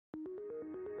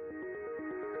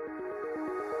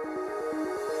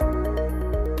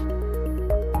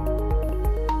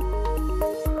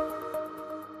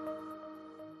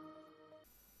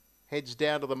heads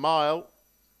down to the mile.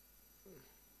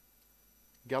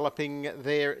 Galloping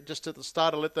there just at the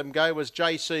start to let them go was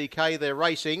JCK. They're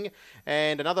racing.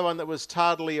 And another one that was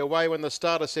tardily away when the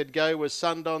starter said go was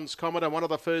Sundon's Comet, and one of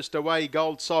the first away,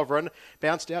 Gold Sovereign.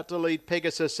 Bounced out to lead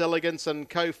Pegasus Elegance and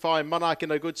Ko-Fi Monarch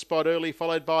in a good spot early,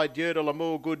 followed by Dieu de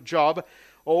l'Amour, Good Job.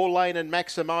 All Lane and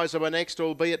Maximizer were next,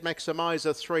 albeit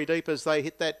Maximizer 3 deep as they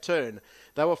hit that turn.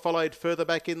 They were followed further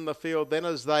back in the field then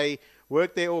as they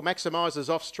worked there. All Maximizer's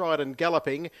off stride and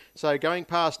galloping. So going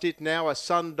past it now, a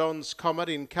Sundon's Comet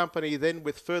in company then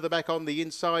with further back on the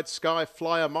inside, Sky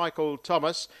Flyer, Michael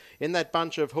Thomas. In that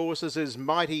bunch of horses is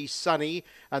Mighty Sunny,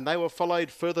 and they were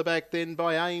followed further back then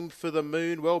by Aim for the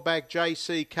Moon, well back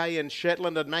JCK and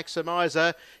Shetland and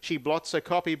Maximizer. She blots a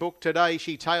copybook today.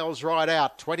 She tails right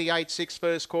out. 28-6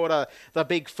 first quarter. The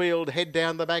big field head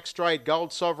down the back straight.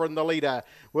 Gold Sovereign the leader.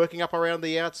 Working up around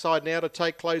the outside now to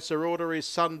take closer order is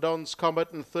Sundon's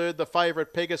Comet, and third the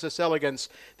favourite Pegasus Elegance.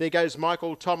 There goes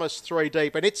Michael Thomas 3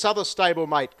 deep, and its other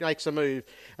stablemate makes a move,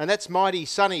 and that's Mighty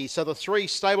Sunny. So the three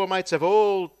stablemates have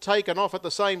all taken off at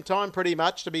the same time pretty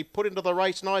much to be put into the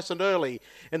race nice and early.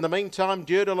 In the meantime,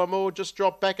 Dieu de l'Amour just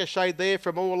dropped back a shade there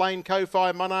from All Lane,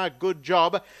 Ko-Fi Monarch, Good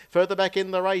Job. Further back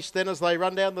in the race then as they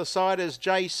run down the side is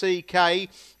JCK,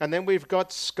 and then we've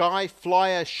got Sky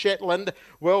Flyer Shetland,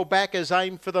 well back as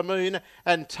Aim for the Moon,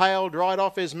 and tailed right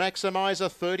off is Maximizer.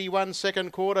 31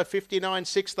 second quarter,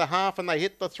 59-6 the half, and they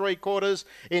hit the 3 quarters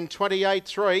in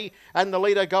 28-3, and the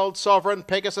leader Gold Sovereign.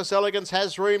 Pegasus Elegance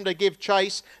has room to give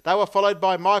chase. They were followed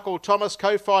by Michael Thomas.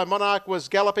 Ko-Fi Monarch was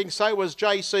galloping, so was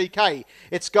JCK.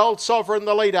 It's Gold Sovereign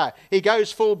the leader. He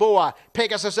goes full bore.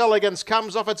 Pegasus Elegance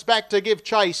comes off its back to give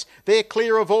chase. They're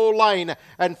clear of All Lane,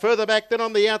 and further back then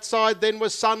on the outside then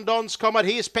was Sundon's Comet.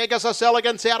 Here's Pegasus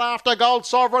Elegance out after Gold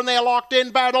Sovereign. They're locked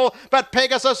in battle, but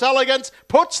Pegasus Elegance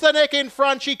puts the neck in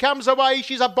front. She comes away.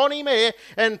 She's a bonny mare,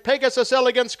 and Pegasus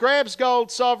Elegance grabs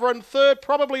Gold Sovereign. Third,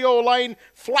 probably All Lane.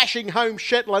 Flashing Home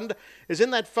Shetland is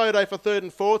in that photo for third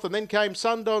and fourth, and then came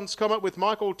Sundon's Comet with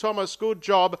Michael Thomas, Good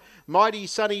Job, Mighty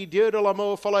Sunny, Dieu de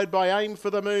l'Amour, followed by Aim for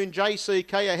the Moon,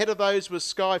 JCK. Ahead of those was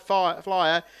Sky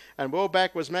Flyer, and well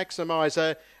back was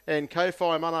Maximizer, and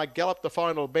Ko-Fi Monarch galloped the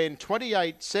final bend.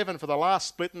 28-7 for the last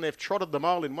split, and they've trotted the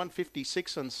mile in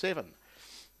 156 and 7.